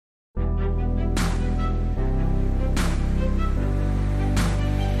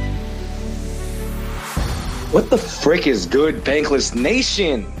What the frick is good, Bankless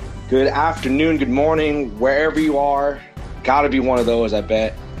Nation? Good afternoon, good morning, wherever you are. Gotta be one of those, I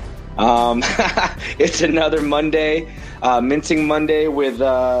bet. It's another Monday, Minting Monday with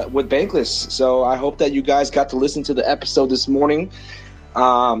Bankless. So I hope that you guys got to listen to the episode this morning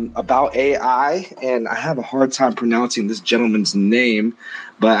about AI. And I have a hard time pronouncing this gentleman's name,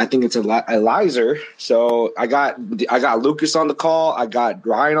 but I think it's Eliezer. So I got Lucas on the call. I got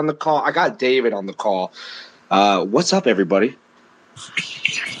Ryan on the call. I got David on the call. What's up, everybody?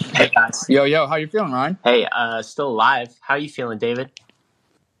 Hey guys. Yo, how you feeling, Ryan? Hey, still alive. How are you feeling, David?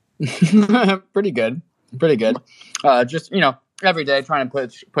 Pretty good. Just, every day trying to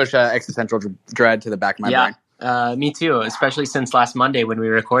push existential dread to the back of my brain. Me too, especially since last Monday when we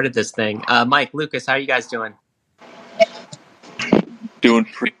recorded this thing. Mike, Lucas, how are you guys doing? Doing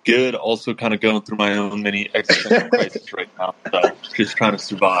pretty good. Also kind of going through my own mini existential crisis right now. So just trying to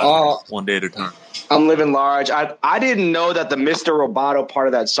survive one day at a time. I'm living large. I didn't know that the Mr. Roboto part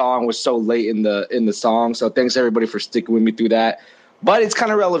of that song was so late in the song. So thanks everybody for sticking with me through that. But it's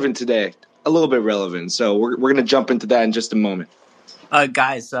kind of relevant today, a little bit relevant. So we're gonna jump into that in just a moment.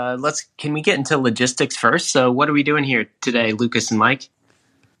 Guys, can we get into logistics first? So what are we doing here today, Lucas and Mike?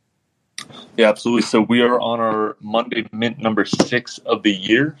 Yeah, absolutely. So we are on our Monday mint number 6 of the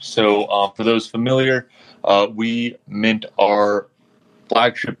year. So for those familiar, we mint our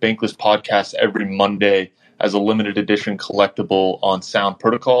flagship Bankless podcast every Monday as a limited edition collectible on Sound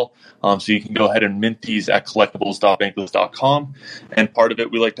Protocol. So you can go ahead and mint these at collectibles.bankless.com. And part of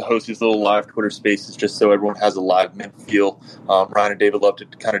it, we like to host these little live Twitter spaces just so everyone has a live mint feel. Ryan and David love to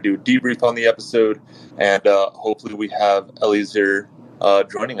kind of do a debrief on the episode. And hopefully we have Eliezer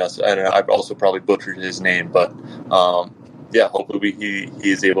joining us. And I've also probably butchered his name. But hopefully he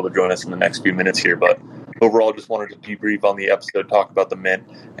is able to join us in the next few minutes here. But overall, just wanted to debrief on the episode, talk about the mint,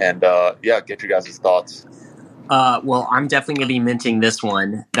 and get your guys' thoughts. Well, I'm definitely going to be minting this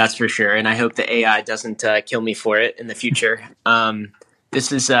one, that's for sure. And I hope the AI doesn't kill me for it in the future.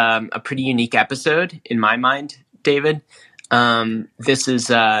 This is a pretty unique episode in my mind, David. This is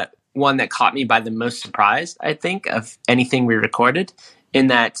one that caught me by the most surprise, I think, of anything we recorded, in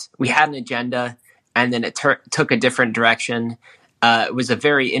that we had an agenda and then it took a different direction. It was a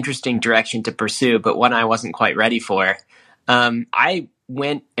very interesting direction to pursue, but one I wasn't quite ready for. I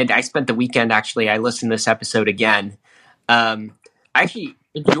went and I spent the weekend, actually, I listened to this episode again. I actually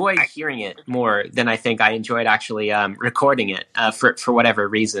enjoyed hearing it more than I think I enjoyed actually recording it for whatever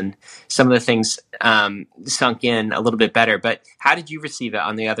reason. Some of the things sunk in a little bit better. But how did you receive it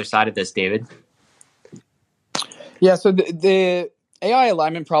on the other side of this, David? Yeah, so the AI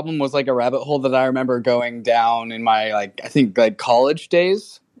alignment problem was like a rabbit hole that I remember going down in my college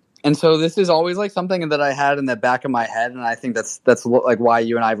days. And so this is always like something that I had in the back of my head, and I think that's like why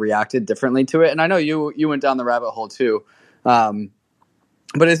you and I reacted differently to it. And I know you went down the rabbit hole too.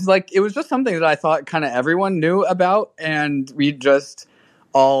 But it's like it was just something that I thought kind of everyone knew about, and we just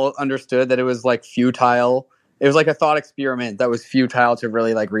all understood that it was like futile. It was like a thought experiment that was futile to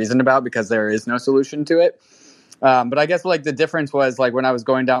really like reason about because there is no solution to it. But I guess like the difference was like when I was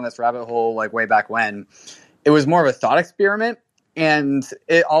going down this rabbit hole like way back when, it was more of a thought experiment, and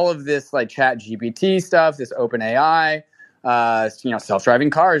all of this like Chat GPT stuff, this open AI, self-driving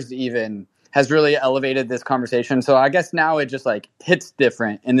cars even has really elevated this conversation. So I guess now it just like hits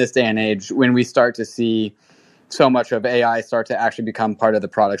different in this day and age when we start to see so much of AI start to actually become part of the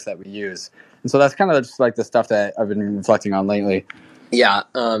products that we use. And so that's kind of just like the stuff that I've been reflecting on lately. Yeah,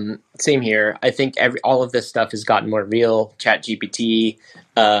 same here. I think all of this stuff has gotten more real. ChatGPT,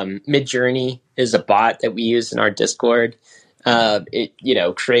 Midjourney is a bot that we use in our Discord.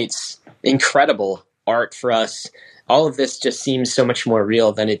 It creates incredible art for us. All of this just seems so much more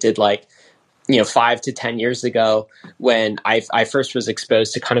real than it did 5 to 10 years ago when I first was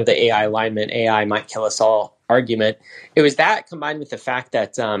exposed to kind of the AI alignment, AI might kill us all argument. It was that combined with the fact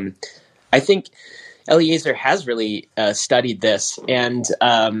that I think Eliezer has really studied this, and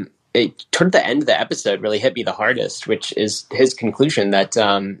toward the end of the episode really hit me the hardest, which is his conclusion that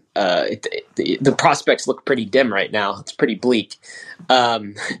the prospects look pretty dim right now. It's pretty bleak.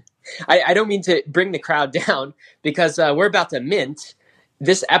 I don't mean to bring the crowd down because we're about to mint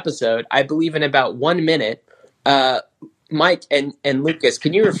this episode, I believe, in about 1 minute. Mike and Lucas,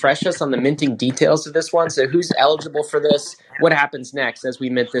 can you refresh us on the minting details of this one? So who's eligible for this? What happens next as we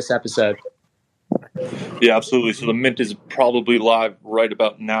mint this episode? Yeah, absolutely. So the mint is probably live right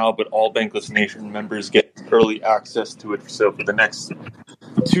about now, but all Bankless Nation members get early access to it. So for the next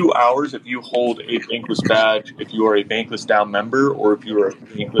 2 hours, if you hold a Bankless badge, if you are a Bankless Down member, or if you are a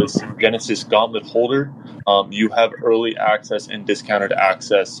Bankless Genesis Gauntlet holder, you have early access and discounted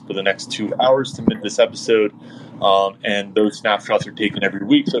access for the next 2 hours to mint this episode. And those snapshots are taken every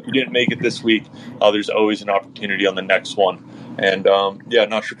week. So if you didn't make it this week, there's always an opportunity on the next one. And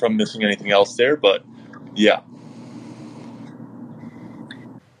not sure if I'm missing anything else there, but yeah.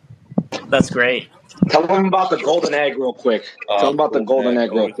 That's great. Tell them about the golden egg real quick. Tell them about the golden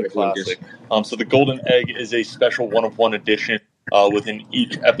egg real quick, Lucas. So the golden egg is a special one-of-one edition within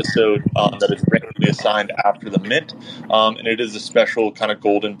each episode that is randomly assigned after the mint. And it is a special kind of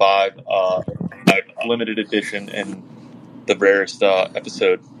golden vibe, limited edition in the rarest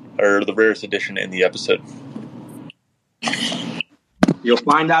episode, or the rarest edition in the episode. You'll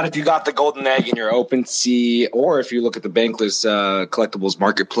find out if you got the golden egg in your OpenSea, or if you look at the Bankless Collectibles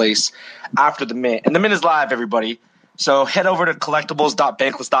Marketplace after the mint. And the mint is live, everybody. So head over to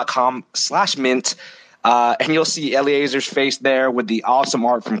collectibles.bankless.com/mint, and you'll see Eliezer's face there with the awesome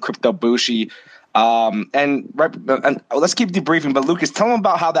art from Crypto Bushi. And let's keep debriefing. But Lucas, tell them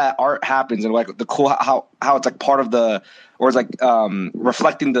about how that art happens and like the cool how it's like part of the, or it's like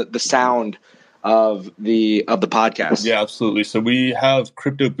reflecting the sound of the podcast. Yeah, absolutely. So we have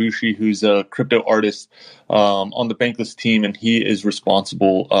Crypto Bushi, who's a crypto artist on the Bankless team, and he is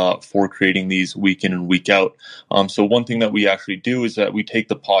responsible for creating these week in and week out. So one thing that we actually do is that we take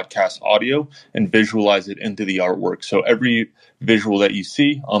the podcast audio and visualize it into the artwork. So every visual that you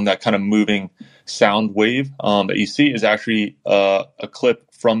see, that kind of moving sound wave that you see, is actually a clip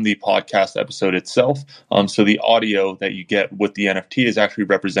from the podcast episode itself. So the audio that you get with the NFT is actually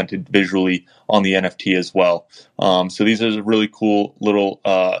represented visually on the NFT as well. So these are really cool little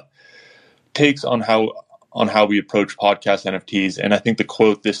takes on how we approach podcast NFTs. And I think the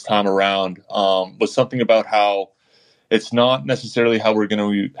quote this time around was something about how it's not necessarily how we're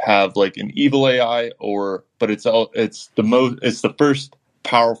going to have like an evil AI, but it's the first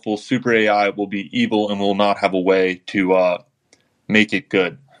powerful super AI will be evil and will not have a way to make it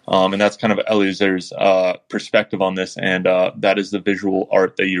good. And that's kind of Eliezer's perspective on this, and that is the visual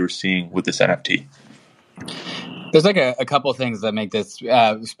art that you're seeing with this NFT. There's like a couple things that make this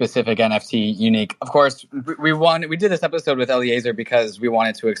specific NFT unique. Of course, we did this episode with Eliezer because we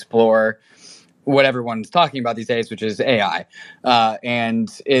wanted to explore what everyone's talking about these days, which is AI. And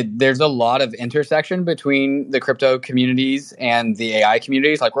there's a lot of intersection between the crypto communities and the AI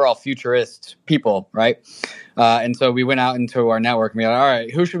communities. Like, we're all futurist people, right? And so we went out into our network and we were like, all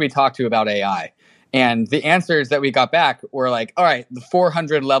right, who should we talk to about AI? And the answers that we got back were like, all right, the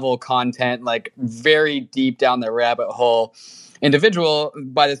 400 level content, like very deep down the rabbit hole individual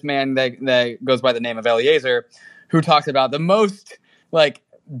by this man that goes by the name of Eliezer, who talks about the most like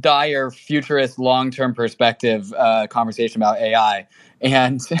dire futurist long-term perspective conversation about AI.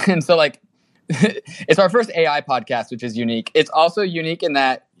 And so like it's our first AI podcast, which is unique. It's also unique in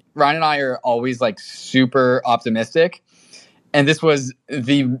that Ryan and I are always like super optimistic. And this was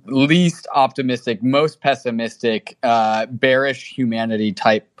the least optimistic, most pessimistic, bearish humanity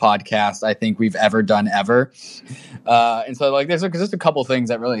type podcast I think we've ever done ever. And so like there's just a couple things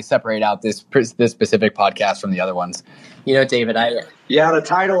that really separate out this specific podcast from the other ones. You know, David, the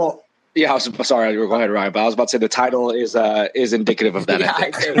title. Yeah, sorry. Go ahead, Ryan. But I was about to say the title is indicative of that. Yeah, I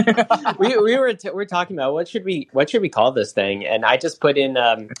think. we were talking about what should we call this thing, and I just put in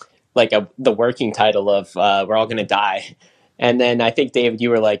the working title of "We're all gonna die." And then I think, David,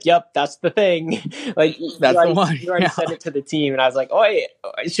 you were like, "Yep, that's the thing." Like that's the one. You already sent it to the team, and I was like, "Oh, wait,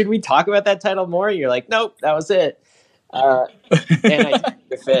 should we talk about that title more?" And you're like, "Nope, that was it." And I think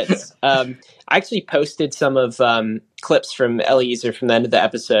it fits. I actually posted some of clips from Eliezer from the end of the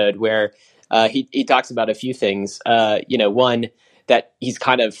episode where he talks about a few things. One, that he's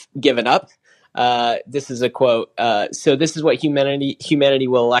kind of given up. This is a quote. So this is what humanity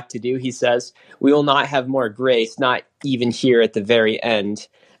will elect to do, he says. We will not have more grace, not even here at the very end.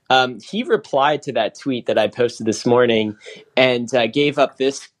 He replied to that tweet that I posted this morning and gave up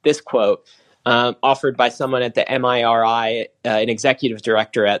this quote offered by someone at the MIRI, an executive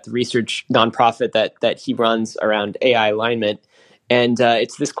director at the research nonprofit that he runs around AI alignment. And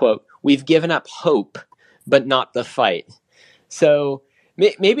it's this quote: "We've given up hope, but not the fight." So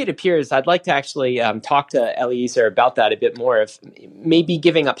maybe it appears I'd like to actually talk to Eliezer about that a bit more. If maybe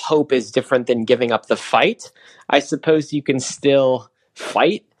giving up hope is different than giving up the fight. I suppose you can still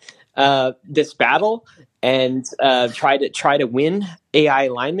fight this battle and try to win AI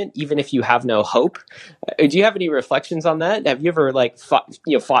alignment, even if you have no hope. Do you have any reflections on that? Have you ever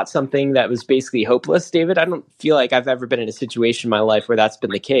fought something that was basically hopeless, David? I don't feel like I've ever been in a situation in my life where that's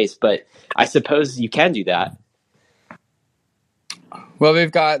been the case, but I suppose you can do that. Well,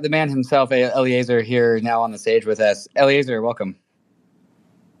 we've got the man himself, Eliezer, here now on the stage with us. Eliezer, welcome.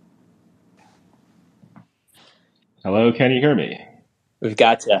 Hello, can you hear me? We've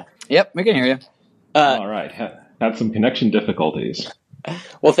got you. Yep, we can hear you. All right. Had some connection difficulties.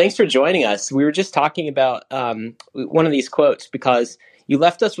 Well, thanks for joining us. We were just talking about one of these quotes because you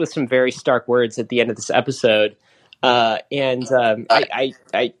left us with some very stark words at the end of this episode,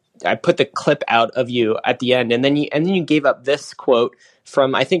 I put the clip out of you at the end, and then you gave up this quote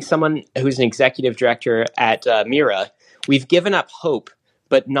from, I think, someone who's an executive director at Mira. We've given up hope,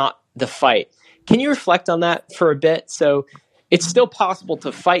 but not the fight. Can you reflect on that for a bit? So it's still possible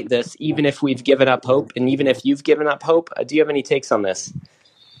to fight this, even if we've given up hope, and even if you've given up hope. Do you have any takes on this?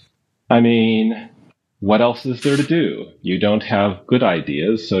 I mean, what else is there to do? You don't have good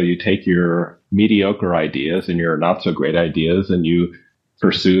ideas, so you take your mediocre ideas and your not so great ideas and you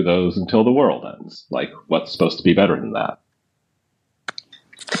pursue those until the world ends. Like, what's supposed to be better than that?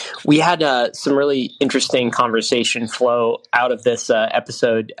 We had some really interesting conversation flow out of this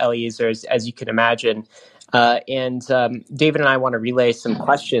episode, Eliezer, as you can imagine. And David and I want to relay some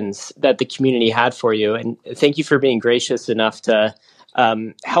questions that the community had for you. And thank you for being gracious enough to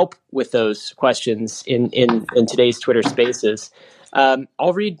help with those questions in today's Twitter Spaces.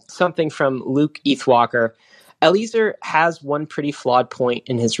 I'll read something from Luke Ethwalker. Eliezer has one pretty flawed point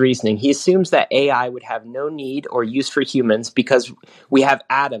in his reasoning. He assumes that AI would have no need or use for humans because we have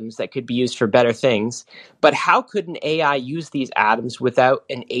atoms that could be used for better things. But how could an AI use these atoms without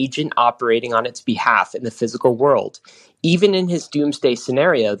an agent operating on its behalf in the physical world? Even in his doomsday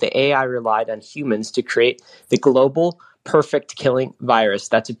scenario, the AI relied on humans to create the global perfect killing virus.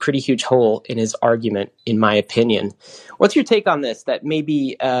 That's a pretty huge hole in his argument, in my opinion. What's your take on this, that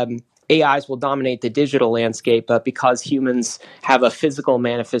maybe AIs will dominate the digital landscape, but because humans have a physical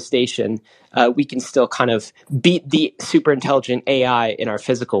manifestation, we can still kind of beat the super intelligent AI in our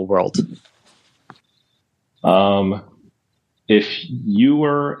physical world? If you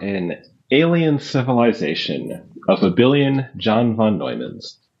were an alien civilization of a billion John von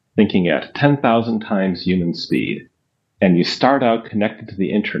Neumanns thinking at 10,000 times human speed, and you start out connected to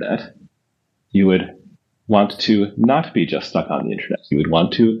the internet, you would want to not be just stuck on the internet. You would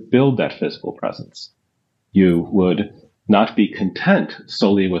want to build that physical presence. You would not be content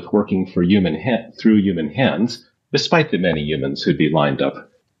solely with working for through human hands, despite the many humans who'd be lined up,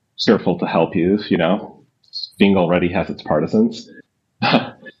 careful to help you. You know, Bing already has its partisans.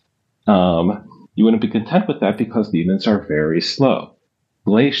 You wouldn't be content with that because the humans are very slow,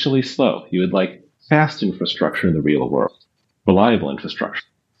 glacially slow. You would like fast infrastructure in the real world, reliable infrastructure.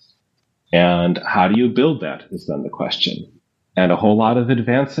 And how do you build that is then the question. And a whole lot of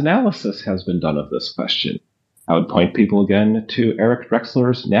advanced analysis has been done of this question. I would point people again to Eric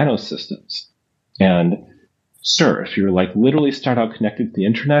Drexler's nanosystems. And sure, if you're like literally start out connected to the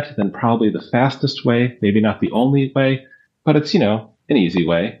internet, then probably the fastest way, maybe not the only way, but it's, an easy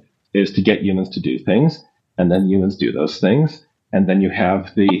way, is to get humans to do things. And then humans do those things. And then you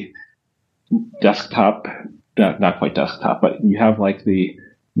have the desktop, not quite desktop, but you have like the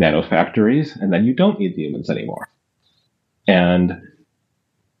nano factories, and then you don't need the humans anymore. And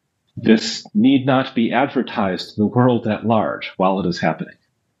this need not be advertised to the world at large while it is happening.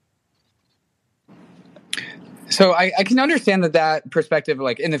 So I can understand that perspective,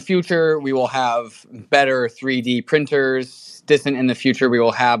 like in the future, we will have better 3D printers. Distant in the future, we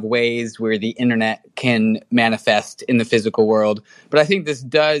will have ways where the internet can manifest in the physical world. But I think this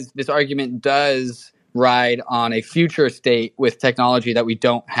argument does ride on a future state with technology that we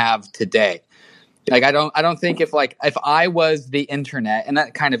don't have today. Like I don't think if I was the internet, and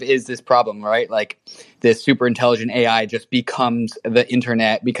that kind of is this problem, right? Like this super intelligent AI just becomes the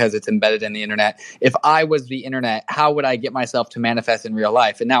internet because it's embedded in the internet. If I was the internet, how would I get myself to manifest in real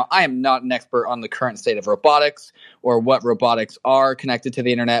life? And now I am not an expert on the current state of robotics or what robotics are connected to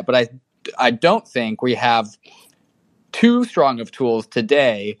the internet, but I don't think we have too strong of tools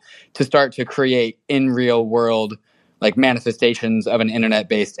today to start to create in real world like manifestations of an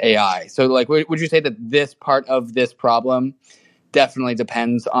internet-based AI. So like, would you say that this part of this problem definitely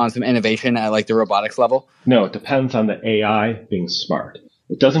depends on some innovation at like the robotics level? No, it depends on the AI being smart.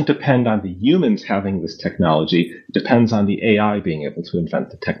 It doesn't depend on the humans having this technology. It depends on the AI being able to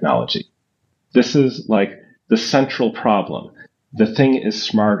invent the technology. This is like the central problem. The thing is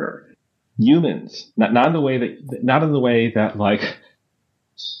smarter. Humans, not in the way that like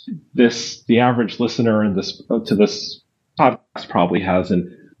the average listener to this podcast probably has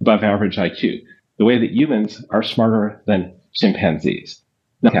an above average IQ. The way that humans are smarter than chimpanzees.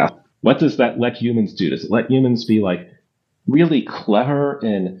 Now, what does that let humans do? Does it let humans be like really clever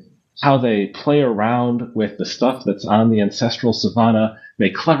in how they play around with the stuff that's on the ancestral savanna,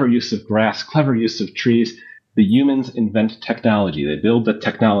 make clever use of grass, clever use of trees. The humans invent technology. They build the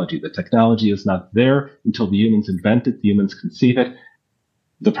technology. The technology is not there until the humans invent it, the humans conceive it.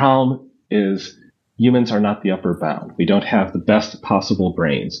 The problem is humans are not the upper bound. We don't have the best possible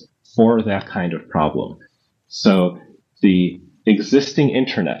brains for that kind of problem. So the existing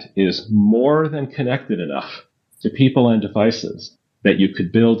internet is more than connected enough to people and devices that you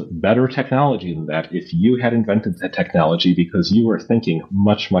could build better technology than that if you had invented that technology because you were thinking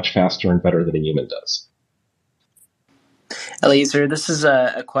much, much faster and better than a human does. Eliezer, this is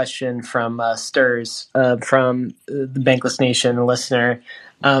a question from Stirs from the Bankless Nation, a listener.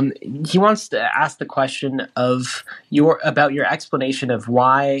 He wants to ask the question of about your explanation of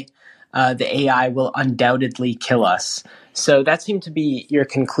why the AI will undoubtedly kill us. So that seemed to be your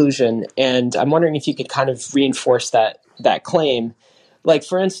conclusion, and I'm wondering if you could kind of reinforce that claim. Like,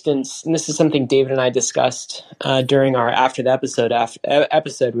 for instance, and this is something David and I discussed during our after the episode,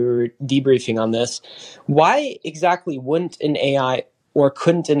 we were debriefing on this. Why exactly wouldn't an AI or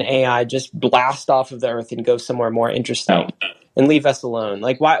couldn't an AI just blast off of the Earth and go somewhere more interesting and leave us alone?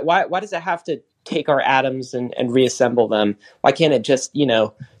 Like, why does it have to take our atoms and reassemble them? Why can't it just,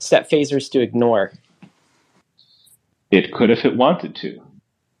 set phasers to ignore? It could if it wanted to,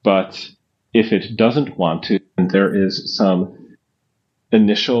 but if it doesn't want to, and there is some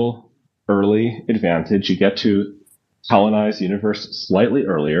initial early advantage. You get to colonize the universe slightly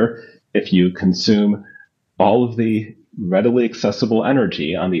earlier if you consume all of the readily accessible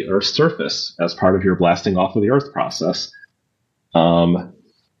energy on the Earth's surface as part of your blasting off of the Earth process.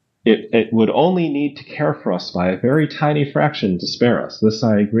 It would only need to care for us by a very tiny fraction to spare us. This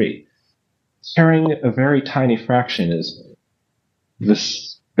I agree. Caring a very tiny fraction is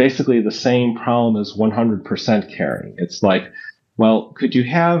basically the same problem as 100% caring. It's like, well, could you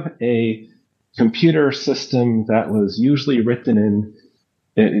have a computer system that was usually written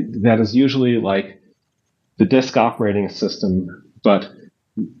that is usually like the disk operating system, but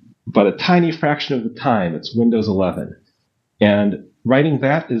a tiny fraction of the time it's Windows 11. And writing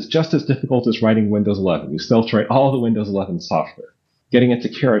that is just as difficult as writing Windows 11. You still have to write all the Windows 11 software. Getting it to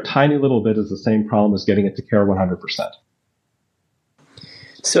care a tiny little bit is the same problem as getting it to care 100%.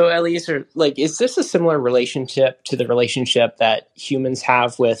 So, Eliezer, is this a similar relationship to the relationship that humans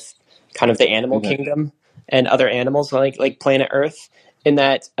have with kind of the animal kingdom and other animals like planet Earth? In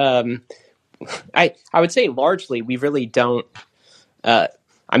that, I would say largely we really don't.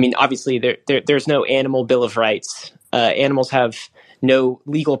 Obviously, there's no animal bill of rights. Animals have no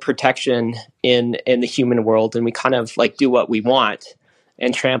legal protection in the human world, and we kind of do what we want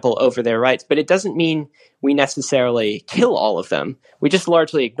and trample over their rights. But it doesn't mean we necessarily kill all of them. We just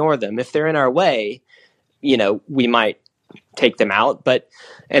largely ignore them. If they're in our way, we might take them out.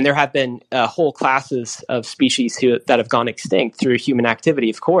 And there have been whole classes of species that have gone extinct through human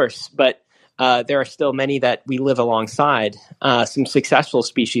activity, of course. But there are still many that we live alongside, some successful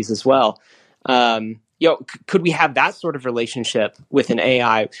species as well. Could we have that sort of relationship with an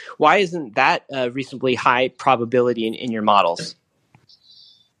AI? Why isn't that a reasonably high probability in your models?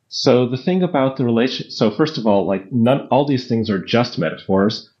 So the thing about the relation, so first of all, all these things are just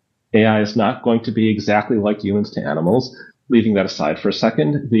metaphors. AI is not going to be exactly like humans to animals. Leaving that aside for a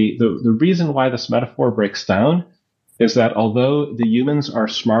second, the reason why this metaphor breaks down is that although the humans are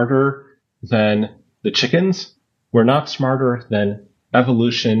smarter than the chickens, we're not smarter than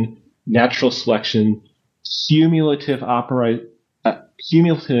evolution, natural selection, cumulative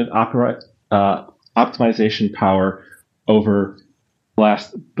optimization power over the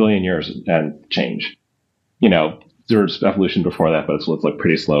last billion years and change. There's evolution before that, but it's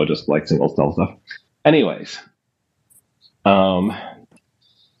pretty slow, just like single cell stuff. Anyways,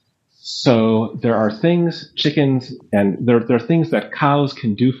 so there are things, chickens, and there are things that cows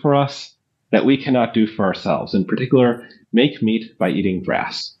can do for us that we cannot do for ourselves. In particular, make meat by eating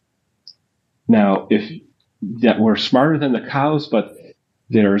grass. Now, that we're smarter than the cows, but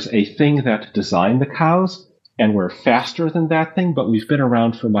there's a thing that designed the cows, and we're faster than that thing, but we've been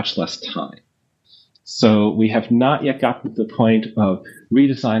around for much less time. So we have not yet gotten to the point of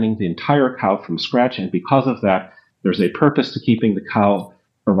redesigning the entire cow from scratch, and because of that, there's a purpose to keeping the cow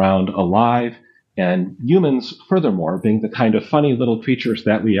around alive. And humans, furthermore, being the kind of funny little creatures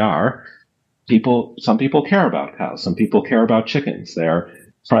that we are, some people care about cows, some people care about chickens. They're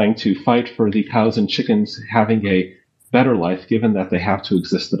trying to fight for the cows and chickens having a better life, given that they have to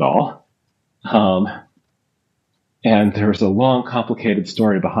exist at all. And there's a long, complicated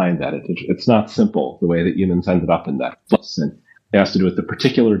story behind that. It's not simple, the way that humans ended up in that place. And It has to do with the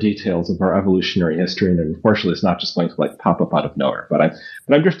particular details of our evolutionary history, and unfortunately, it's not just going to like pop up out of nowhere. But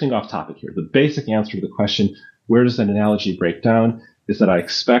I'm drifting off topic here. The basic answer to the question, where does that analogy break down, is that I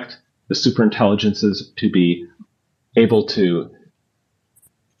expect the superintelligences to be able to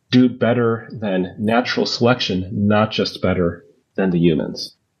do better than natural selection, not just better than the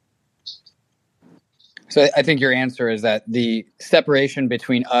humans. So I think your answer is that the separation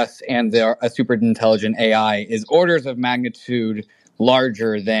between us and a super intelligent AI is orders of magnitude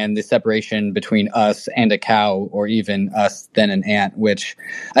larger than the separation between us and a cow, or even us than an ant, which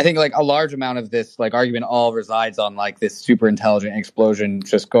I think like a large amount of this like argument all resides on like this super intelligent explosion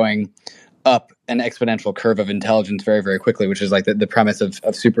just going up an exponential curve of intelligence very, very quickly, which is like the premise of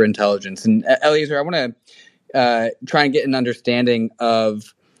super intelligence. And Eliezer, I want to try and get an understanding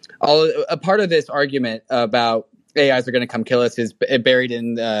of a part of this argument about AIs are going to come kill us is buried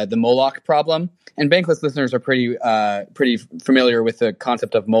in the Moloch problem. And Bankless listeners are pretty familiar with the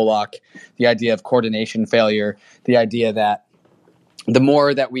concept of Moloch, the idea of coordination failure, the idea that the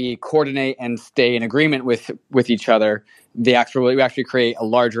more that we coordinate and stay in agreement with each other, we actually create a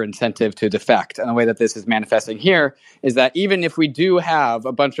larger incentive to defect. And the way that this is manifesting here is that even if we do have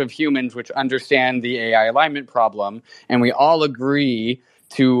a bunch of humans which understand the AI alignment problem, and we all agree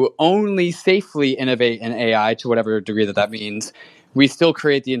to only safely innovate in AI to whatever degree that means, we still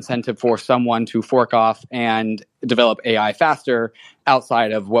create the incentive for someone to fork off and develop AI faster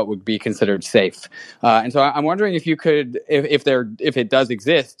outside of what would be considered safe. And so I'm wondering if you could, if it does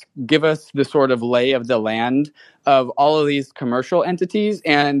exist, give us the sort of lay of the land of all of these commercial entities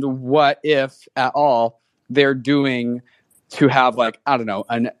and what, if at all, they're doing to have like, I don't know,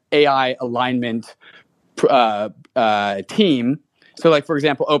 an AI alignment team. So, like, for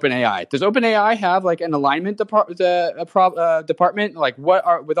example, OpenAI. Does OpenAI have, like, an alignment department? Like,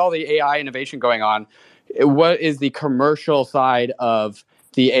 with all the AI innovation going on, what is the commercial side of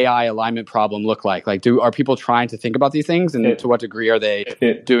the AI alignment problem look like? Like, are people trying to think about these things, and to what degree are they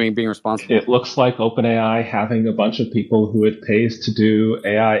being responsible? It looks like OpenAI having a bunch of people who it pays to do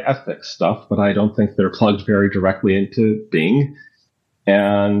AI ethics stuff, but I don't think they're plugged very directly into Bing.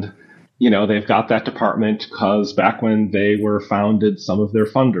 And they've got that department because back when they were founded, some of their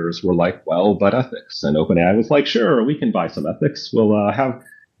funders were like, well, but ethics. And OpenAI was like, sure, we can buy some ethics. We'll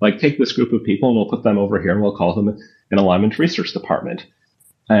take this group of people and we'll put them over here and we'll call them an alignment research department.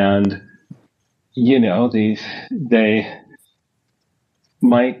 And, they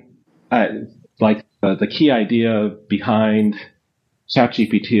might, the key idea behind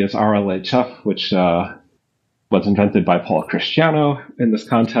ChatGPT is RLHF, which, was invented by Paul Christiano. In this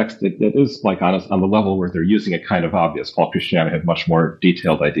context, it is like on the level where they're using it kind of obvious. Paul Christiano had much more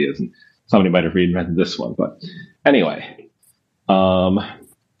detailed ideas, and somebody might have reinvented this one. But anyway,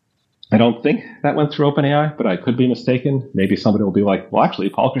 I don't think that went through OpenAI, but I could be mistaken. Maybe somebody will be like, well, actually,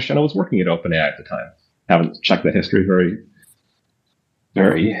 Paul Christiano was working at OpenAI at the time. Haven't checked that history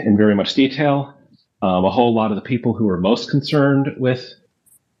very much detail. A whole lot of the people who were most concerned with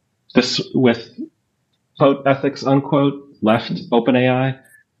quote ethics unquote left OpenAI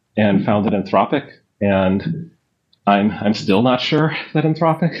and founded Anthropic, and I'm still not sure that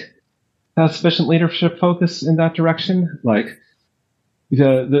Anthropic has sufficient leadership focus in that direction. Like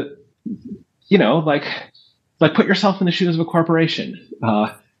put yourself in the shoes of a corporation.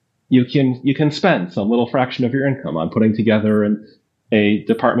 You can spend some little fraction of your income on putting together a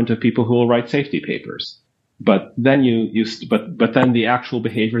department of people who will write safety papers, but then but then the actual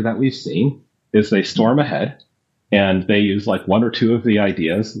behavior that we've seen is they storm ahead and they use like one or two of the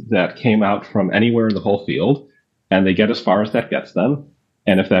ideas that came out from anywhere in the whole field, and they get as far as that gets them.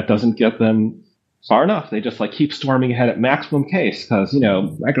 And if that doesn't get them far enough, they just like keep storming ahead at maximum pace because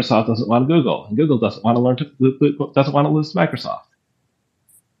Microsoft doesn't want Google, and Google doesn't want to lose to Microsoft.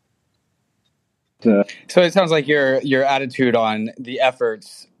 So it sounds like your attitude on the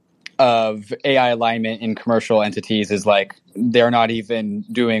efforts of AI alignment in commercial entities is like they're not even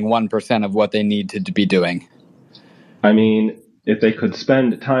doing 1% of what they need to be doing. I mean, if they could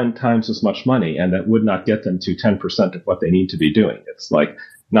spend 10 times as much money, and that would not get them to 10% of what they need to be doing. It's like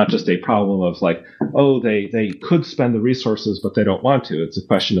not just a problem of like, oh, they could spend the resources, but they don't want to. It's a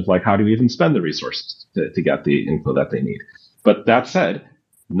question of like, how do you even spend the resources to get the info that they need? But that said,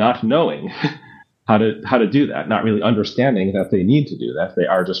 not knowing how to do that, not really understanding that they need to do that, they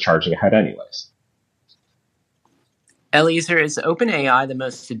are just charging ahead anyways. Eliezer, is OpenAI the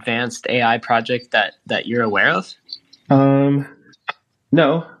most advanced AI project that you're aware of?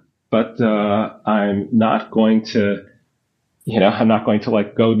 No, but I'm not going to,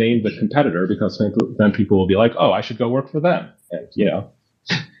 like go name the competitor because then people will be like, oh, I should go work for them. And,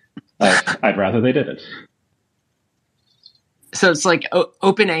 I'd rather they didn't. So it's like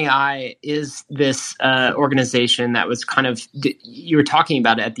OpenAI is this organization that was kind of, you were talking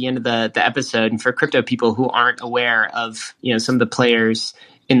about it at the end of the episode, and for crypto people who aren't aware of some of the players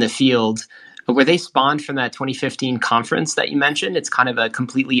in the field, were they spawned from that 2015 conference that you mentioned? It's kind of a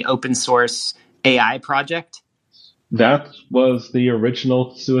completely open source AI project. That was the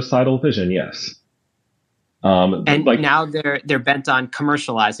original suicidal vision, yes. And now they're bent on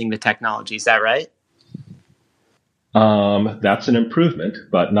commercializing the technology. Is that right? That's an improvement,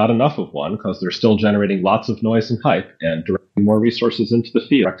 but not enough of one, because they're still generating lots of noise and hype and directing more resources into the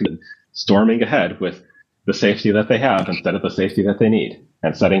field, and storming ahead with the safety that they have instead of the safety that they need,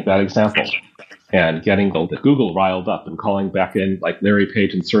 and setting that example, and getting Google riled up and calling back in, like Larry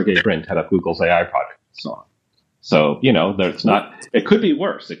Page and Sergey Brin head up Google's AI project and so on. So, there's not. It could be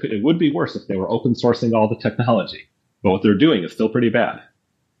worse. It would be worse if they were open sourcing all the technology, but what they're doing is still pretty bad.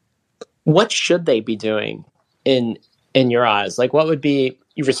 What should they be doing in your eyes? Like, what would be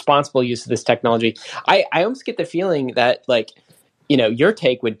responsible use of this technology? I almost get the feeling that, like, your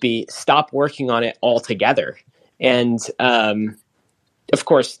take would be stop working on it altogether. And of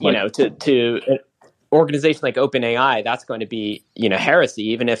course, to an organization like OpenAI, that's going to be heresy,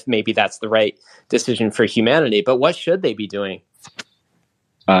 even if maybe that's the right decision for humanity. But what should they be doing?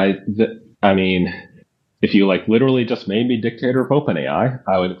 I mean, if you literally just made me dictator of OpenAI,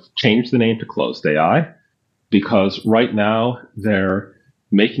 I would change the name to Closed AI, because right now they're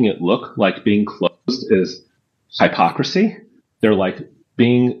making it look like being closed is hypocrisy. They're like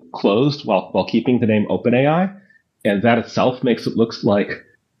being closed while keeping the name OpenAI, and that itself makes it look like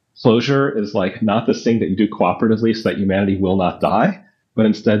closure is like not this thing that you do cooperatively so that humanity will not die, but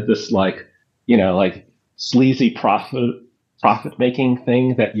instead this sleazy profit-making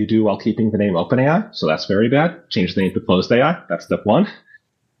thing that you do while keeping the name OpenAI. So that's very bad. Change the name to Closed AI. That's step one.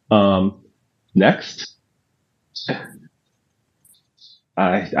 Next,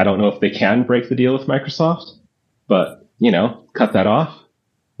 I don't know if they can break the deal with Microsoft, but, cut that off.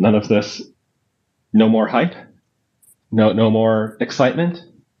 None of this, no more hype, no more excitement,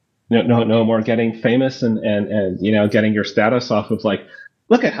 no more getting famous and getting your status off of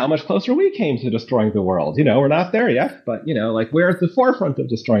look at how much closer we came to destroying the world. We're not there yet, but we're at the forefront of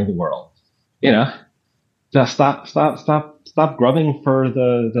destroying the world. Just stop grubbing for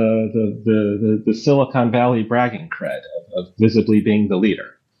the Silicon Valley bragging cred of visibly being the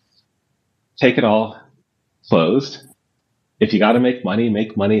leader. Take it all closed. If you got to make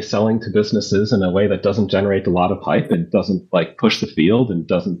money selling to businesses in a way that doesn't generate a lot of hype and doesn't push the field and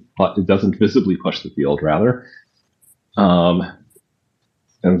doesn't visibly push the field rather.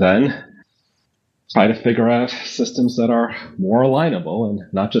 And then try to figure out systems that are more alignable and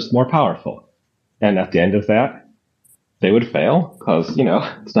not just more powerful. And at the end of that, they would fail because,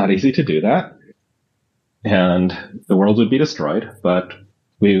 it's not easy to do that. And the world would be destroyed, but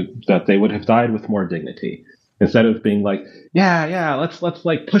that they would have died with more dignity. Instead of being like, let's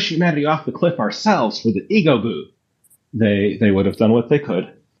push humanity off the cliff ourselves for the ego boo. They would have done what they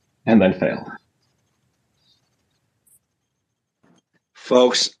could and then failed.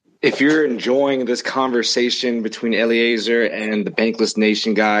 Folks, if you're enjoying this conversation between Eliezer and the Bankless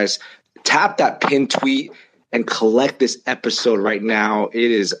Nation guys, tap that pin tweet and collect this episode right now.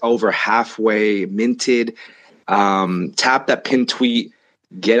 It is over halfway minted. Tap that pin tweet.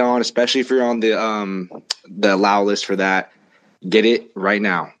 Get on, especially if you're on the allow list for that. Get it right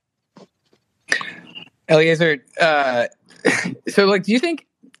now. Eliezer, so do you think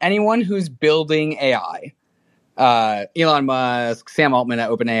anyone who's building AI, Elon Musk, Sam Altman at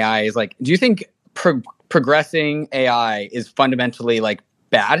OpenAI, is do you think progressing AI is fundamentally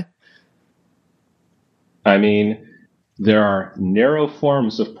bad? I mean, there are narrow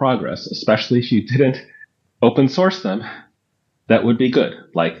forms of progress, especially if you didn't open source them, that would be good.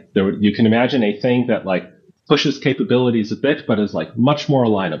 You can imagine a thing that pushes capabilities a bit, but is much more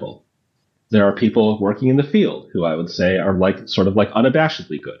alignable. There are people working in the field who I would say are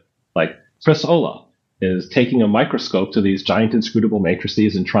unabashedly good. Chris Olah is taking a microscope to these giant inscrutable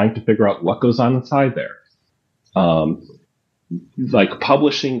matrices and trying to figure out what goes on inside there.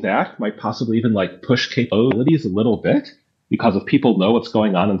 Publishing that might possibly even push capabilities a little bit, because if people know what's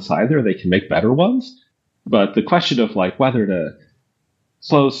going on inside there, they can make better ones. But the question of whether to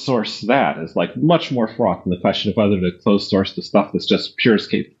close source that is much more fraught than the question of whether to close source the stuff that's just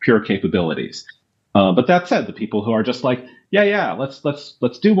pure capabilities. But that said, the people who are just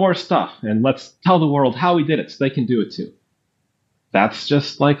let's do more stuff and let's tell the world how we did it so they can do it too. That's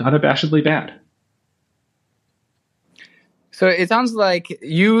just unabashedly bad. So it sounds like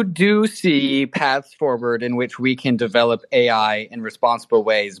you do see paths forward in which we can develop AI in responsible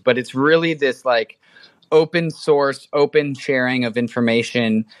ways, but it's really this open source, open sharing of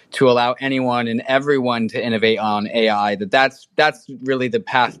information to allow anyone and everyone to innovate on AI, that's really the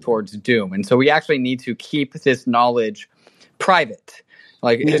path towards doom. And so we actually need to keep this knowledge private.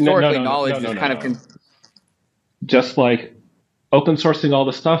 Like historically, knowledge is kind of just like open sourcing all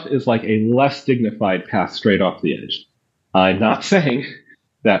the stuff is like a less dignified path straight off the edge. I'm not saying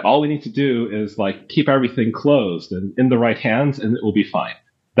that all we need to do is like keep everything closed and in the right hands and it will be fine.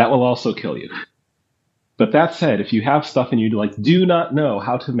 That will also kill you. But that said, if you have stuff and you like do not know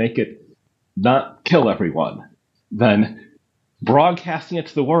how to make it not kill everyone, then broadcasting it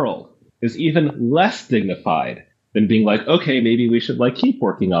to the world is even less dignified than being like, okay, maybe we should like keep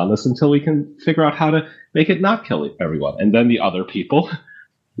working on this until we can figure out how to make it not kill everyone. And then the other people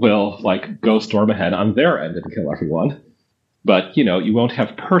will like go storm ahead on their end and kill everyone. But, you know, you won't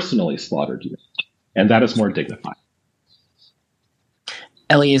have personally slaughtered you. And that is more dignified.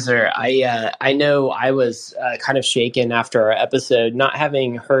 Eliezer, I know I was kind of shaken after our episode, not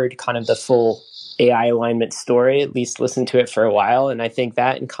having heard kind of the full AI alignment story, at least listened to it for a while. And I think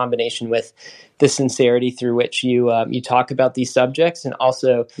that in combination with the sincerity through which you talk about these subjects, and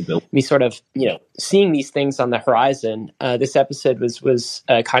also me sort of, you know, seeing these things on the horizon, this episode was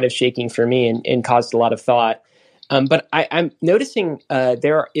kind of shaking for me and caused a lot of thought. But I'm noticing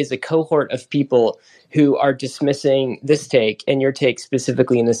there is a cohort of people who are dismissing this take and your take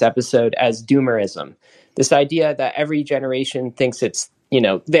specifically in this episode as doomerism. This idea that every generation thinks it's, you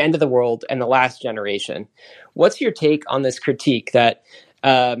know, the end of the world and the last generation. What's your take on this critique that,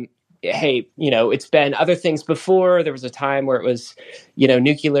 hey, you know, it's been other things before. There was a time where it was, you know,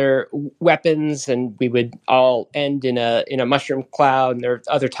 nuclear weapons and we would all end in a mushroom cloud. And there are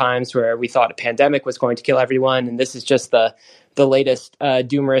other times where we thought a pandemic was going to kill everyone. And this is just the latest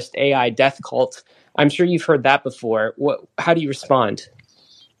doomerist AI death cult. I'm sure you've heard that before. How do you respond?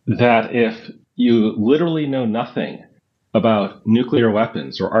 That if you literally know nothing about nuclear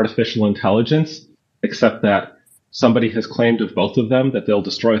weapons or artificial intelligence, except that somebody has claimed of both of them that they'll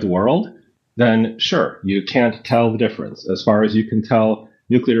destroy the world, then sure, you can't tell the difference. As far as you can tell,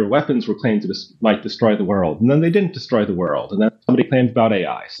 nuclear weapons were claimed to might destroy the world, and then they didn't destroy the world, and then somebody claimed about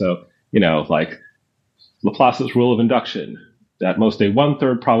AI. So, you know, like Laplace's rule of induction, at most a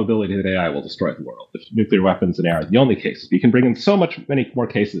 1/3 probability that AI will destroy the world. If nuclear weapons and AI are the only cases, you can bring in many more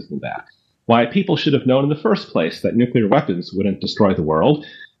cases than that. Why people should have known in the first place that nuclear weapons wouldn't destroy the world,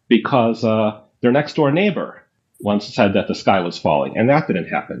 because their next door neighbor once said that the sky was falling, and that didn't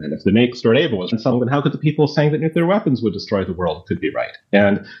happen. And if the next door neighbor was someone, then how could the people saying that nuclear weapons would destroy the world could be right?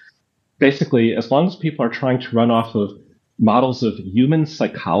 And basically, as long as people are trying to run off of models of human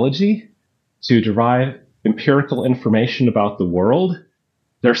psychology to derive empirical information about the world,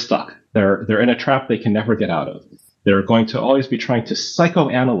 they're stuck. They're in a trap they can never get out of. They're going to always be trying to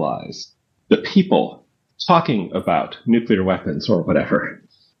psychoanalyze the people talking about nuclear weapons or whatever.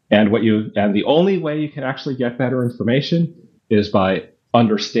 And the only way you can actually get better information is by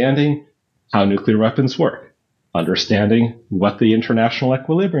understanding how nuclear weapons work, understanding what the international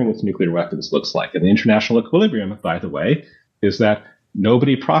equilibrium with nuclear weapons looks like. And the international equilibrium, by the way, is that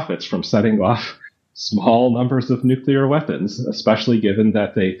nobody profits from setting off small numbers of nuclear weapons, especially given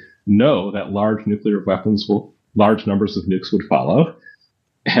that they know that large numbers of nukes would follow.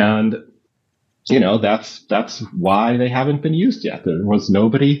 And, you know, that's why they haven't been used yet. There was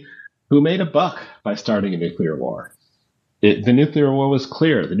nobody who made a buck by starting a nuclear war. The nuclear war was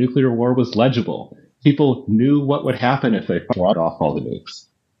clear. The nuclear war was legible. People knew what would happen if they brought off all the nukes.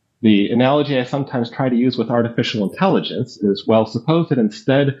 The analogy I sometimes try to use with artificial intelligence is, well, suppose that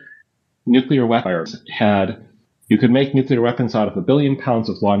instead nuclear weapons you could make nuclear weapons out of 1 billion pounds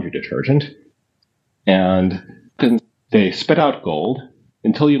of laundry detergent, and they spit out gold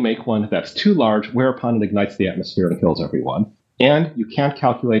until you make one that's too large, whereupon it ignites the atmosphere and kills everyone. And you can't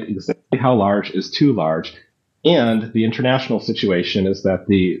calculate exactly how large is too large. And the international situation is that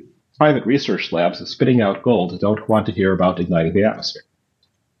the private research labs spitting out gold don't want to hear about igniting the atmosphere.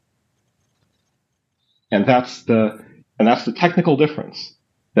 And that's the technical difference.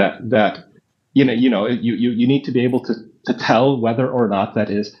 That you need to be able to tell whether or not that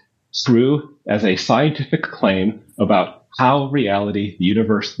is true as a scientific claim about how reality, the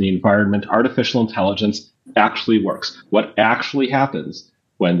universe, the environment, artificial intelligence actually works. What actually happens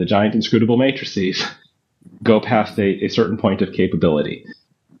when the giant inscrutable matrices go past a certain point of capability.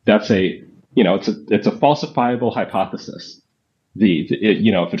 That's it's a falsifiable hypothesis.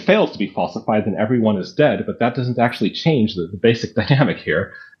 If it fails to be falsified, then everyone is dead, but that doesn't actually change the basic dynamic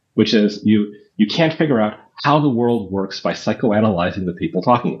here, which is you can't figure out how the world works by psychoanalyzing the people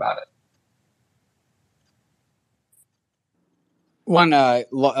talking about it. One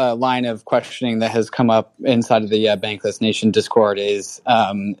line of questioning that has come up inside of the Bankless Nation Discord is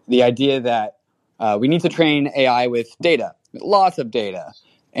the idea that we need to train AI with data, lots of data.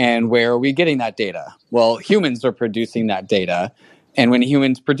 And where are we getting that data? Well, humans are producing that data. And when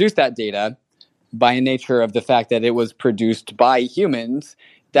humans produce that data, by nature of the fact that it was produced by humans,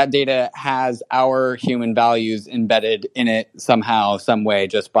 that data has our human values embedded in it somehow, some way,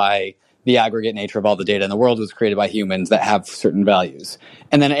 just by the aggregate nature of all the data in the world was created by humans that have certain values.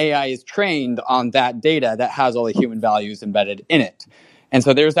 And then AI is trained on that data that has all the human values embedded in it. And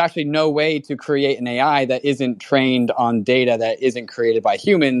so there's actually no way to create an AI that isn't trained on data that isn't created by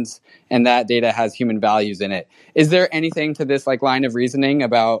humans, and that data has human values in it. Is there anything to this like line of reasoning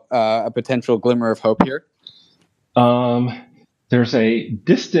about a potential glimmer of hope here? There's a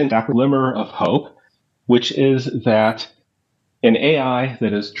distant glimmer of hope, which is that an AI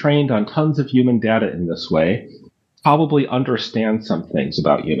that is trained on tons of human data in this way probably understands some things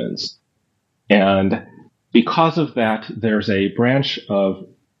about humans. And because of that, there's a branch of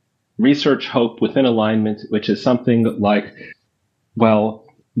research hope within alignment, which is something like, well,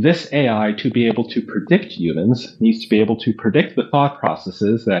 this AI, to be able to predict humans, needs to be able to predict the thought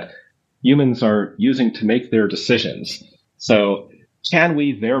processes that humans are using to make their decisions. So can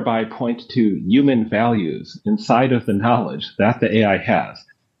we thereby point to human values inside of the knowledge that the AI has?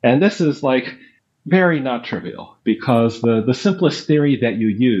 And this is like very not trivial, because the simplest theory that you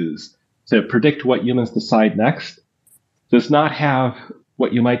use to predict what humans decide next does not have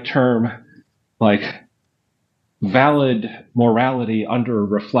what you might term like valid morality under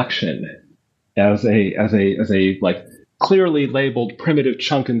reflection as a like clearly labeled primitive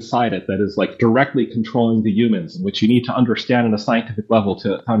chunk inside it that is like directly controlling the humans, which you need to understand on a scientific level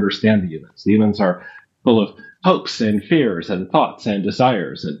to understand the humans. The humans are full of hopes and fears and thoughts and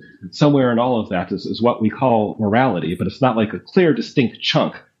desires, and somewhere in all of that is what we call morality, but it's not like a clear, distinct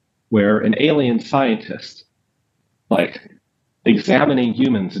chunk where an alien scientist, like examining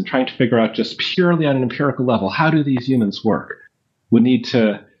humans and trying to figure out just purely on an empirical level, how do these humans work, would need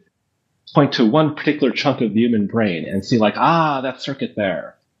to point to one particular chunk of the human brain and see like, that circuit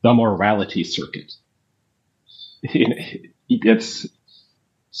there, the morality circuit. It's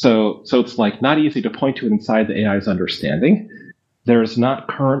so it's like not easy to point to it inside the AI's understanding. There's not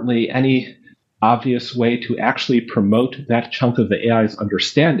currently any obvious way to actually promote that chunk of the AI's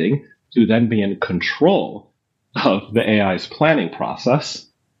understanding to then be in control of the AI's planning process.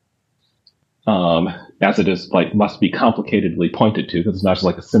 As it is like must be complicatedly pointed to, because it's not just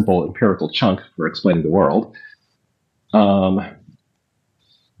like a simple empirical chunk for explaining the world. And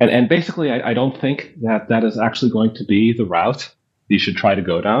basically, I don't think that is actually going to be the route you should try to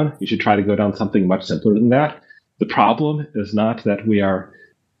go down. You should try to go down something much simpler than that. The problem is not that we are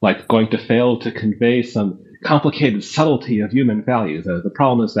like going to fail to convey some complicated subtlety of human value. The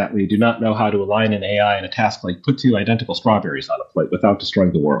problem is that we do not know how to align an AI in a task like put two identical strawberries on a plate without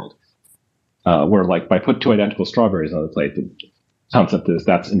destroying the world. Where like by put two identical strawberries on the plate, the concept is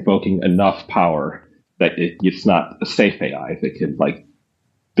that's invoking enough power that it's not a safe AI that can like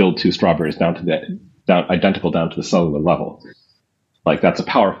build two strawberries identical down to the cellular level. Like that's a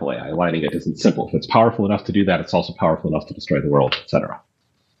powerful AI. Aligning it isn't simple. If it's powerful enough to do that, it's also powerful enough to destroy the world, etc.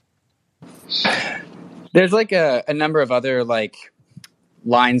 There's like a number of other like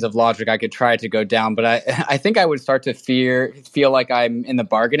lines of logic I could try to go down, but I think I would start to feel like I'm in the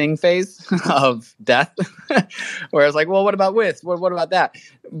bargaining phase of death, where it's like, well, what about this? What about that?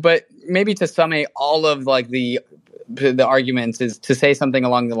 But maybe to summate all of like the arguments is to say something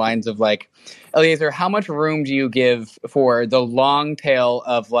along the lines of like, Eliezer, how much room do you give for the long tail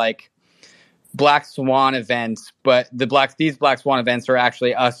of like black swan events, but these black swan events are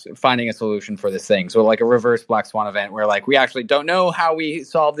actually us finding a solution for this thing. So like a reverse black swan event where like we actually don't know how we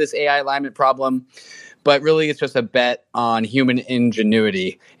solve this AI alignment problem, but really it's just a bet on human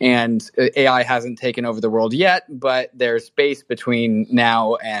ingenuity. And AI hasn't taken over the world yet, but there's space between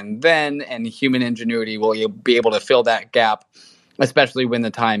now and then, and human ingenuity will be able to fill that gap, especially when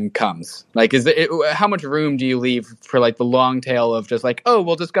the time comes. Like, how much room do you leave for like the long tail of just like, oh,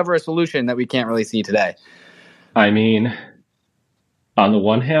 we'll discover a solution that we can't really see today? I mean, on the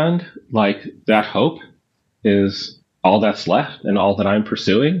one hand, like that hope is all that's left and all that I'm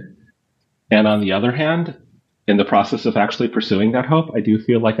pursuing. And on the other hand, in the process of actually pursuing that hope, I do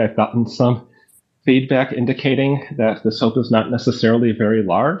feel like I've gotten some feedback indicating that this hope is not necessarily very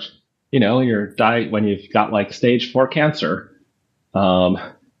large. You know, when you've got like stage 4 cancer,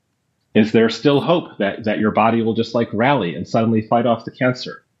 is there still hope that your body will just like rally and suddenly fight off the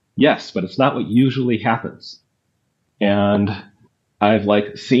cancer? Yes, but it's not what usually happens. And I've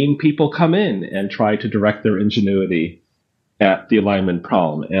like seen people come in and try to direct their ingenuity at the alignment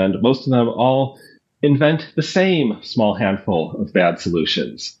problem, and most of them all invent the same small handful of bad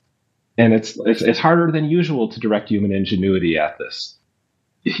solutions. And it's harder than usual to direct human ingenuity at this.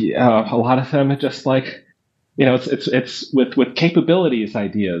 A lot of them are just like, it's with capabilities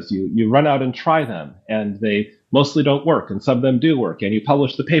ideas. You run out and try them, and they mostly don't work, and some of them do work. And you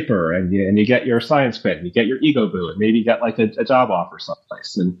publish the paper, and you get your science credit, and you get your ego boo, and maybe you get like a job offer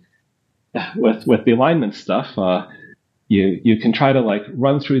someplace. And with the alignment stuff, you can try to like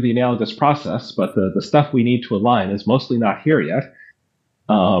run through the analogous process, but the stuff we need to align is mostly not here yet.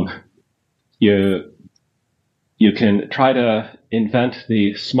 You can try to invent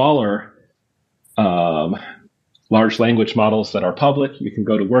the smaller large language models that are public. You can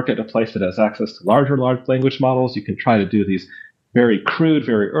go to work at a place that has access to large language models. You can try to do these very crude,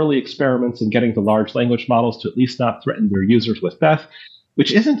 very early experiments in getting the large language models to at least not threaten their users with death,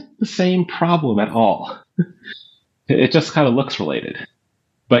 which isn't the same problem at all. It just kind of looks related.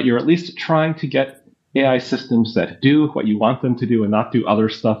 But you're at least trying to get AI systems that do what you want them to do and not do other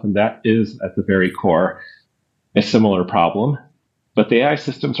stuff, and that is, at the very core, a similar problem. But the AI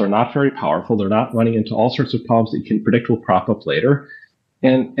systems are not very powerful. They're not running into all sorts of problems that you can predict will crop up later.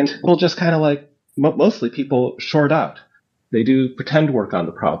 And people just kind of like, mostly people short out. They do pretend work on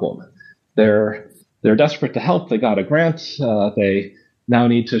the problem. They're desperate to help. They got a grant. They now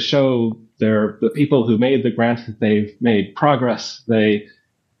need to show the people who made the grant that they've made progress.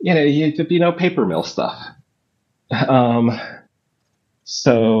 Paper mill stuff.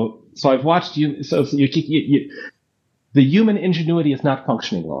 So I've watched you. So the human ingenuity is not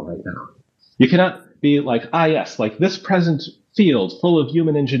functioning well right now. You cannot be like, yes, like this present field full of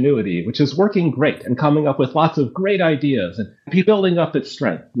human ingenuity, which is working great and coming up with lots of great ideas and building up its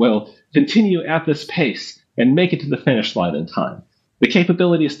strength, will continue at this pace and make it to the finish line in time. The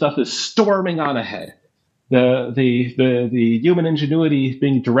capability stuff is storming on ahead. The human ingenuity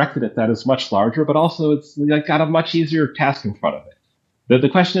being directed at that is much larger, but also it's got a much easier task in front of it. The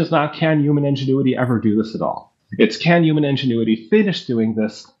question is not, can human ingenuity ever do this at all? It's, can human ingenuity finish doing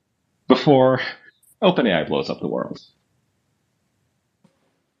this before OpenAI blows up the world?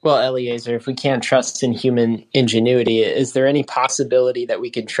 Well, Eliezer, if we can't trust in human ingenuity, is there any possibility that we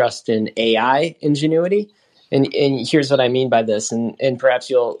could trust in AI ingenuity? And here's what I mean by this, and perhaps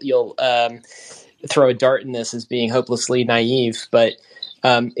you'll throw a dart in this as being hopelessly naive, but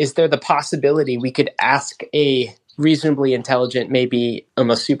is there the possibility we could ask a reasonably intelligent, maybe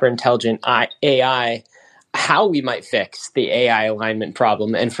almost super intelligent AI how we might fix the AI alignment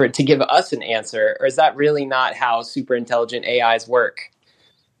problem, and for it to give us an answer? Or is that really not how super intelligent AIs work?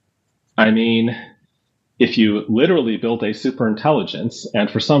 I mean, if you literally built a super intelligence and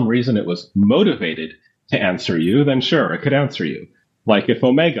for some reason it was motivated to answer you, then sure, it could answer you. Like if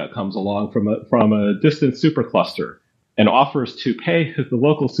Omega comes along from a distant supercluster and offers to pay the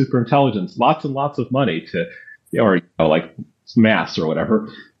local superintelligence lots and lots of money like mass or whatever,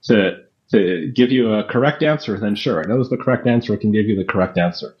 to give you a correct answer, then sure, it knows the correct answer, it can give you the correct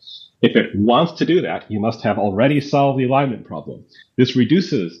answer. If it wants to do that, you must have already solved the alignment problem. This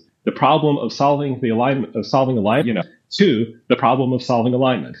reduces the problem of solving alignment to the problem of solving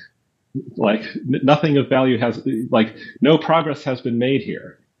alignment. Like nothing of value no progress has been made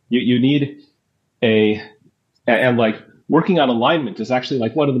here. You need and working on alignment is actually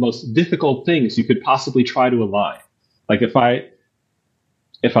like one of the most difficult things you could possibly try to align. Like if I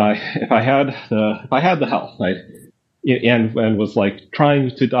had the health, right, and was like trying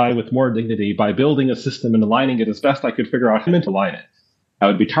to die with more dignity by building a system and aligning it as best I could figure out how to align it, I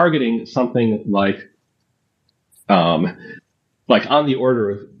would be targeting something like on the order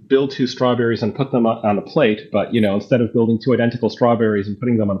of build 2 strawberries and put them on a plate, but instead of building 2 identical strawberries and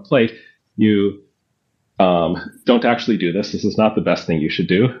putting them on a plate, you don't actually do this. This is not the best thing you should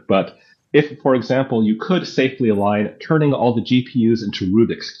do. But if, for example, you could safely align turning all the GPUs into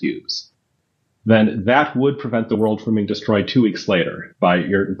Rubik's cubes, then that would prevent the world from being destroyed 2 weeks later by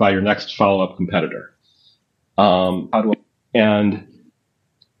your next follow-up competitor. And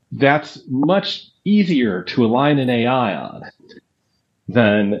that's much easier to align an AI on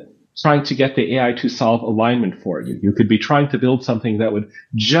than trying to get the AI to solve alignment for you. You could be trying to build something that would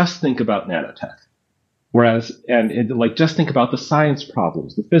just think about nanotech. Just think about the science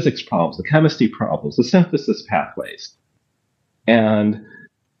problems, the physics problems, the chemistry problems, the synthesis pathways. And,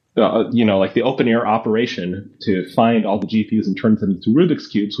 like the open air operation to find all the GPUs and turn them into Rubik's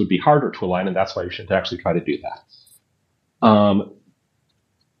cubes would be harder to align, and that's why you should actually try to do that.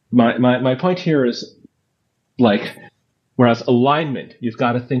 My point here is, whereas alignment, you've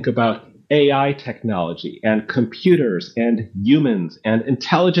got to think about AI technology and computers and humans and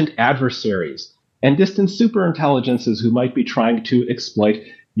intelligent adversaries and distant superintelligences who might be trying to exploit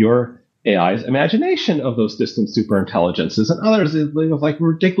your AI's imagination of those distant superintelligences, and others like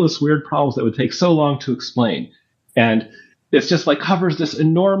ridiculous, weird problems that would take so long to explain. And it's just like covers this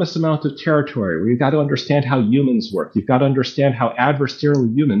enormous amount of territory where you've got to understand how humans work. You've got to understand how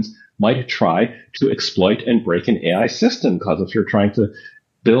adversarial humans might try to exploit and break an AI system. Because if you're trying to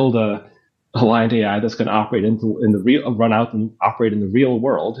build a aligned AI that's going to operate in the real, run out and operate in the real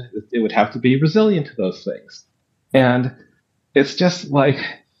world, it would have to be resilient to those things. And it's just like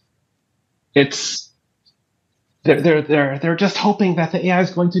they're just hoping that the AI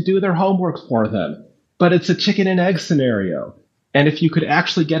is going to do their homework for them. But it's a chicken and egg scenario. And if you could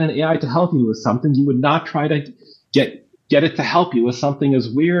actually get an AI to help you with something, you would not try to get it to help you with something as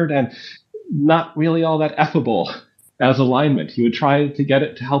weird and not really all that effable as alignment. You would try to get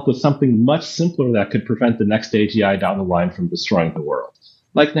it to help with something much simpler that could prevent the next AGI down the line from destroying the world,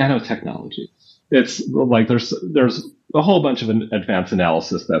 like nanotechnology. It's like there's a whole bunch of advanced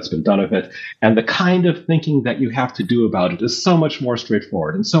analysis that's been done of it, and the kind of thinking that you have to do about it is so much more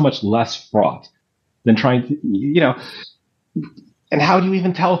straightforward and so much less fraught than trying to, and how do you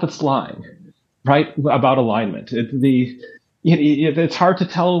even tell if it's lying, right, about alignment? It's hard to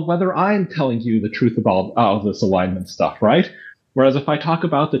tell whether I'm telling you the truth about all this alignment stuff, right? Whereas if I talk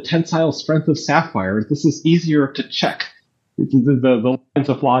about the tensile strength of sapphires, this is easier to check the lines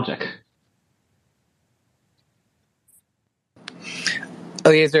of logic.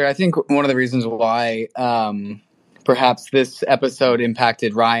 Eliezer, I think one of the reasons why perhaps this episode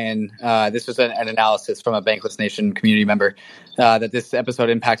impacted Ryan, this was an analysis from a Bankless Nation community member, that this episode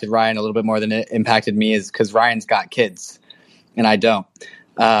impacted Ryan a little bit more than it impacted me is because Ryan's got kids and I don't.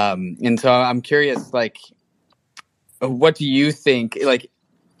 And so I'm curious, like, what do you think, like,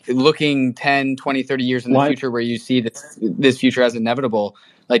 looking 10, 20, 30 years in the future where you see this future as inevitable,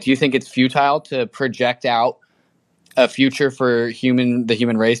 like, do you think it's futile to project out a future for the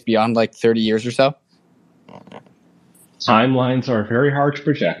human race beyond like 30 years or so? Timelines are very hard to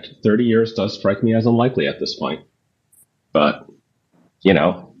project. 30 years does strike me as unlikely at this point. But,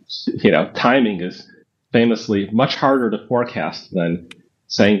 timing is famously much harder to forecast than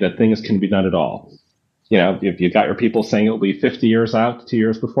saying that things can be done at all. If you got your people saying it'll be 50 years out, 2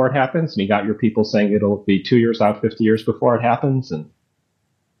 years before it happens, and you got your people saying it'll be 2 years out, 50 years before it happens, and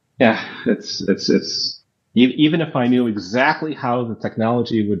it's even if I knew exactly how the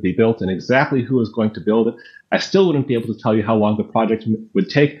technology would be built and exactly who was going to build it, I still wouldn't be able to tell you how long the project would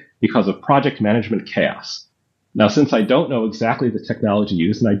take because of project management chaos. Now, since I don't know exactly the technology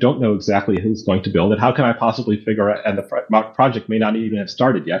used and I don't know exactly who's going to build it, how can I possibly figure out, and the project may not even have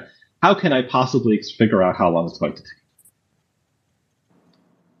started yet, how can I possibly figure out how long it's going to take?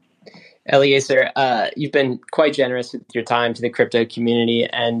 Eliezer, you've been quite generous with your time to the crypto community,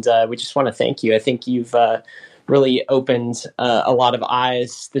 and we just want to thank you. I think you've really opened a lot of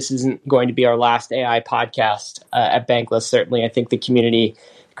eyes. This isn't going to be our last AI podcast at Bankless. Certainly, I think the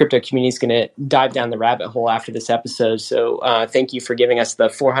crypto community is going to dive down the rabbit hole after this episode. So thank you for giving us the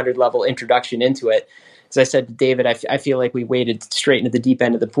 400 level introduction into it. As I said to David, I feel like we waded straight into the deep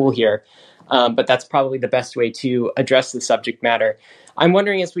end of the pool here, but that's probably the best way to address the subject matter. I'm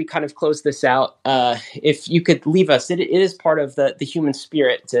wondering, as we kind of close this out, if you could leave us, it is part of the human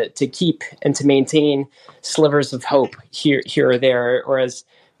spirit to keep and to maintain slivers of hope here or there, or as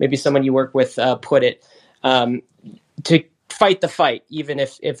maybe someone you work with put it, to fight the fight, even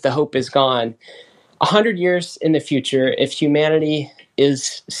if the hope is gone. 100 years in the future, if humanity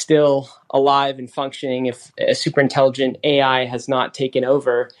is still alive and functioning, if a super intelligent AI has not taken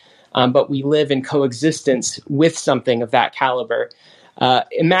over, but we live in coexistence with something of that caliber,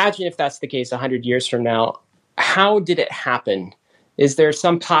 imagine if that's the case 100 years from now. How did it happen? Is there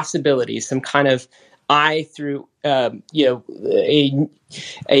some possibility, some kind of eye through, some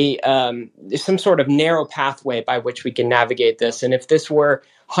sort of narrow pathway by which we can navigate this? And if this were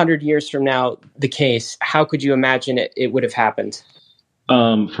 100 years from now the case, how could you imagine it would have happened?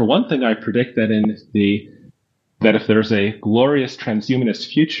 For one thing, I predict that that if there's a glorious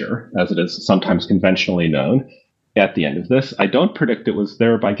transhumanist future, as it is sometimes conventionally known, at the end of this, I don't predict it was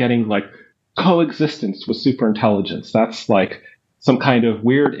there by getting like coexistence with superintelligence. That's like some kind of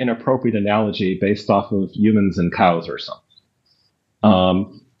weird, inappropriate analogy based off of humans and cows or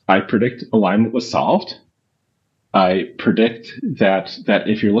something. I predict alignment was solved. I predict that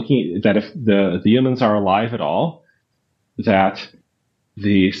if you're looking that if the humans are alive at all, that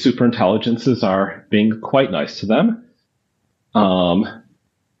the superintelligences are being quite nice to them.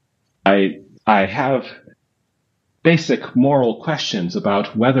 I have basic moral questions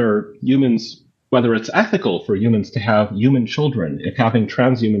about whether humans whether it's ethical for humans to have human children, if having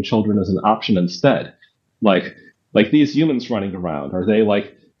transhuman children is an option instead. Like these humans running around, are they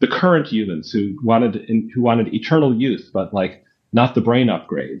like the current humans who wanted eternal youth, but like not the brain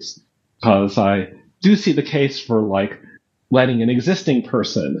upgrades? Because I do see the case for like letting an existing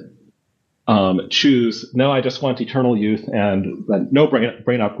person choose, no, I just want eternal youth and no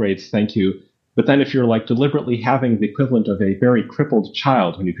brain upgrades, thank you. But then if you're like deliberately having the equivalent of a very crippled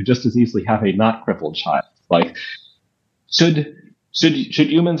child when you could just as easily have a not crippled child, like should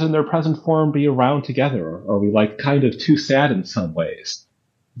humans in their present form be around together? Or are we like kind of too sad in some ways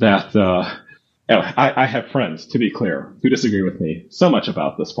that I have friends, to be clear, who disagree with me so much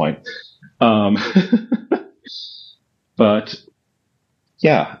about this point. But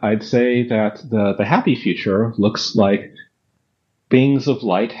yeah, I'd say that the happy future looks like beings of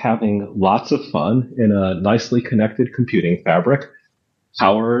light having lots of fun in a nicely connected computing fabric,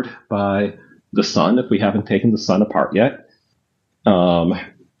 powered by the sun, if we haven't taken the sun apart yet.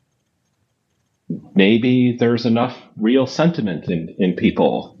 Maybe there's enough real sentiment in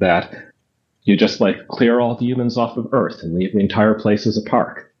people that you just like clear all the humans off of Earth and leave the entire place as a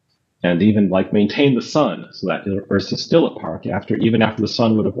park, and even like maintain the sun so that Earth is still a park even after the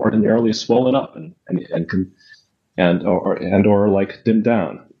sun would have ordinarily swollen up or like dimmed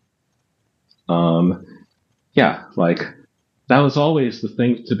down. Yeah, like that was always the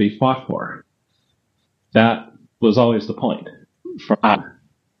thing to be fought for. That was always the point from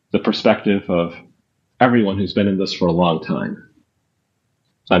the perspective of everyone who's been in this for a long time.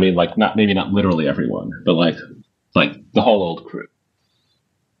 I mean, like maybe not literally everyone, but like the whole old crew.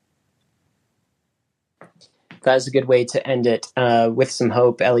 That's a good way to end it with some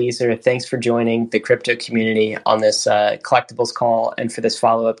hope. Eliezer, thanks for joining the crypto community on this collectibles call and for this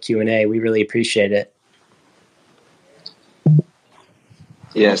follow-up Q&A. We really appreciate it.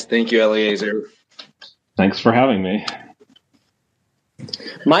 Yes, thank you, Eliezer. Thanks for having me.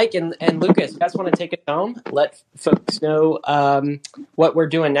 Mike and Lucas, you guys want to take it home? Let folks know what we're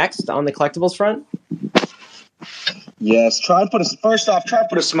doing next on the collectibles front? Yes, try and put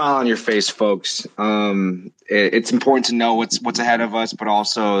a smile on your face, folks. It's important to know what's ahead of us, but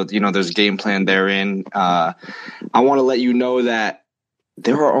also, there's a game plan therein. I want to let you know that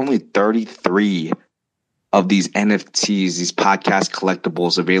there are only 33 of these NFTs, these podcast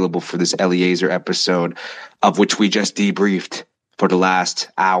collectibles available for this Eliezer episode, of which we just debriefed for the last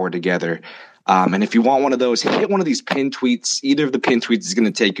hour together. And if you want one of those, hit one of these pin tweets. Either of the pin tweets is going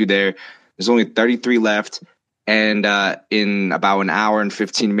to take you there. There's only 33 left. And in about an hour and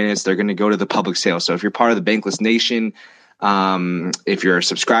 15 minutes, they're going to go to the public sale. So if you're part of the Bankless Nation, if you're a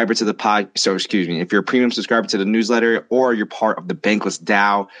subscriber to if you're a premium subscriber to the newsletter, or you're part of the Bankless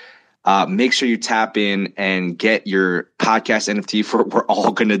DAO, make sure you tap in and get your podcast NFT for We're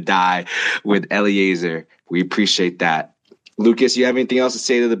All Gonna Die with Eliezer. We appreciate that. Lucas, you have anything else to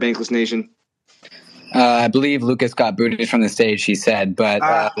say to the Bankless Nation? I believe Lucas got booted from the stage, he said. But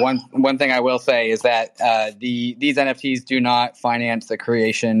one thing I will say is that these NFTs do not finance the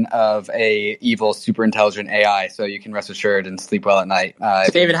creation of a evil, super intelligent AI. So you can rest assured and sleep well at night.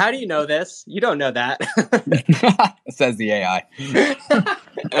 David, how do you know this? You don't know that. Says the AI.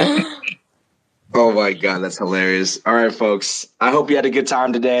 Oh my God, that's hilarious. All right, folks. I hope you had a good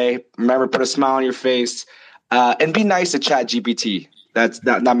time today. Remember, put a smile on your face and be nice to ChatGPT. That's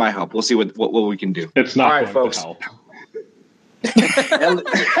not my help. We'll see what we can do. It's not all right, going folks. To help.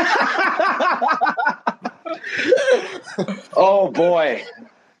 Oh boy.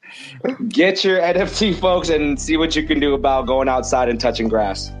 Get your NFT, folks, and see what you can do about going outside and touching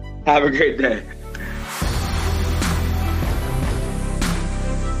grass. Have a great day.